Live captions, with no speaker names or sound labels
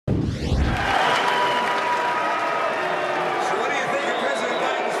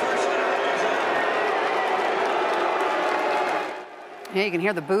Yeah, you can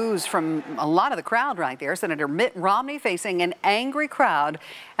hear the boos from a lot of the crowd right there. Senator Mitt Romney facing an angry crowd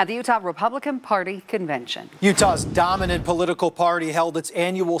at the Utah Republican Party convention. Utah's dominant political party held its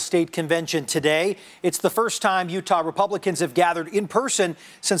annual state convention today. It's the first time Utah Republicans have gathered in person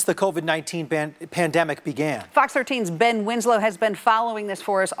since the COVID-19 pandemic began. Fox 13's Ben Winslow has been following this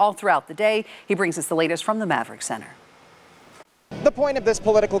for us all throughout the day. He brings us the latest from the Maverick Center. The point of this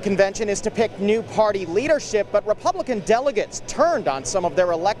political convention is to pick new party leadership, but Republican delegates turned on some of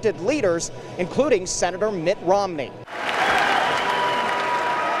their elected leaders, including Senator Mitt Romney.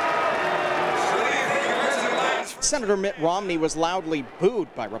 Senator Mitt Romney was loudly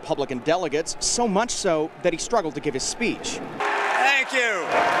booed by Republican delegates, so much so that he struggled to give his speech. Thank you.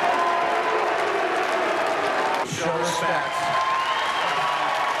 Show respect.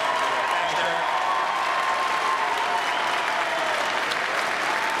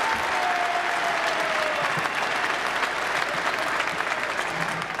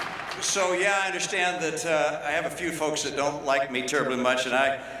 So yeah, I understand that I have a few folks that don't like me terribly much, and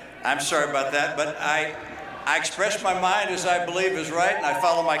I'm sorry about that, but I express my mind as I believe is right, and I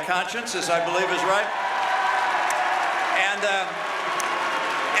follow my conscience as I believe is right.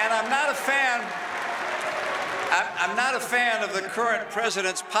 And I'm not a fan. I'm not a fan of the current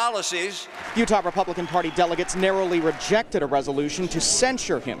president's policies. Utah Republican Party delegates narrowly rejected a resolution to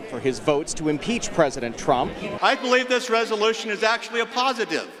censure him for his votes to impeach President Trump. I believe this resolution is actually a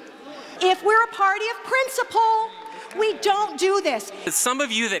positive. If we're a party of principle, we don't do this. Some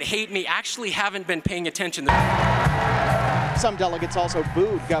of you that hate me actually haven't been paying attention. Some delegates also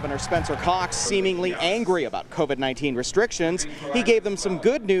booed Governor Spencer Cox, seemingly angry about COVID-19 restrictions. He gave them some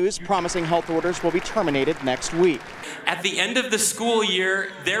good news, promising health orders will be terminated next week. At the end of the school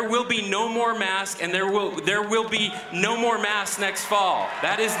year, there will be no more masks, and there will be no more masks next fall.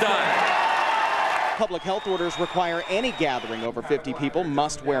 That is done. Public health orders require any gathering over 50 people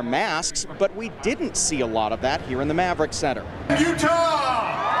must wear masks, but we didn't see a lot of that here in the Maverick Center.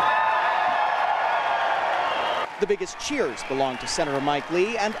 Utah! The biggest cheers belong to Senator Mike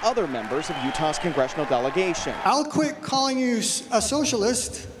Lee and other members of Utah's congressional delegation. I'll quit calling you a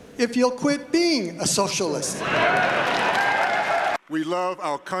socialist if you'll quit being a socialist. We love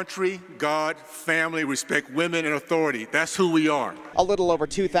our country, God, family, respect women and authority. That's who we are. A little over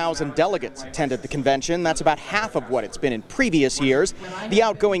 2,000 delegates attended the convention. That's about half of what it's been in previous years. The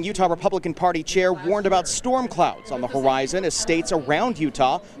outgoing Utah Republican Party chair warned about storm clouds on the horizon as states around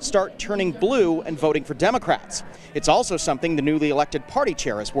Utah start turning blue and voting for Democrats. It's also something the newly elected party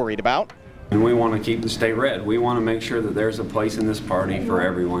chair is worried about. And we want to keep the state red. We want to make sure that there's a place in this party for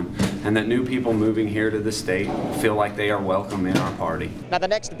everyone, and that new people moving here to the state feel like they are welcome in our party. Now, the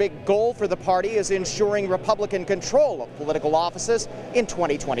next big goal for the party is ensuring Republican control of political offices in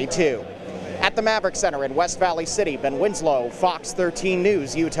 2022. At the Maverick Center in West Valley City, Ben Winslow, Fox 13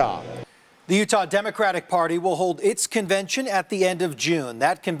 News, Utah. The Utah Democratic Party will hold its convention at the end of June.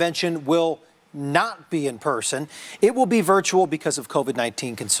 That convention will not be in person. It will be virtual because of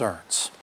COVID-19 concerns.